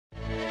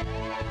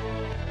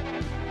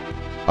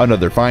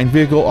Another fine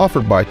vehicle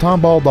offered by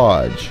Tomball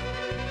Dodge.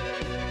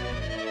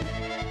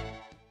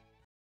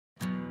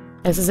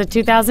 This is a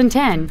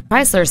 2010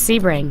 Chrysler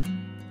Sebring.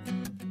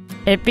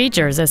 It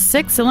features a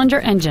 6-cylinder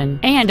engine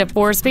and a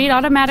 4-speed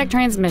automatic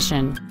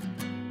transmission.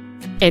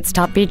 Its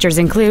top features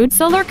include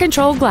solar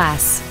control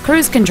glass,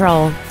 cruise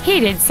control,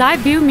 heated side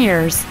view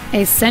mirrors,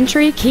 a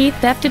Sentry key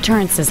theft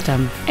deterrent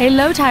system, a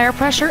low tire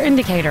pressure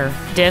indicator,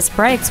 disc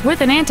brakes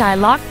with an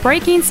anti-lock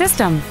braking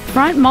system,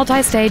 front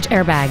multi-stage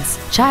airbags,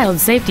 child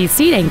safety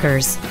seat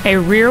anchors, a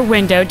rear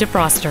window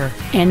defroster,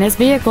 and this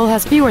vehicle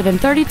has fewer than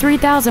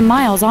 33,000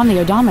 miles on the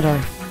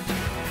odometer.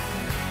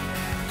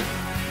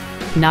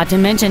 Not to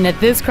mention that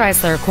this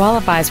Chrysler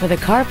qualifies for the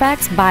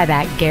Carfax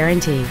buyback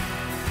guarantee.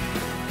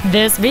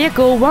 This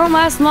vehicle won't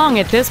last long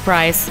at this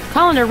price.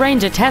 Call and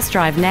arrange a test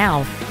drive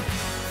now.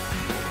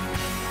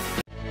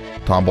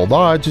 Tomball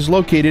Dodge is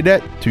located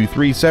at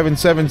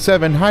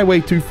 23777 Highway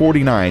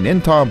 249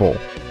 in Tomball.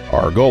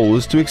 Our goal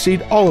is to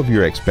exceed all of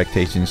your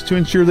expectations to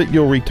ensure that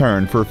you'll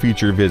return for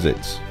future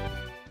visits.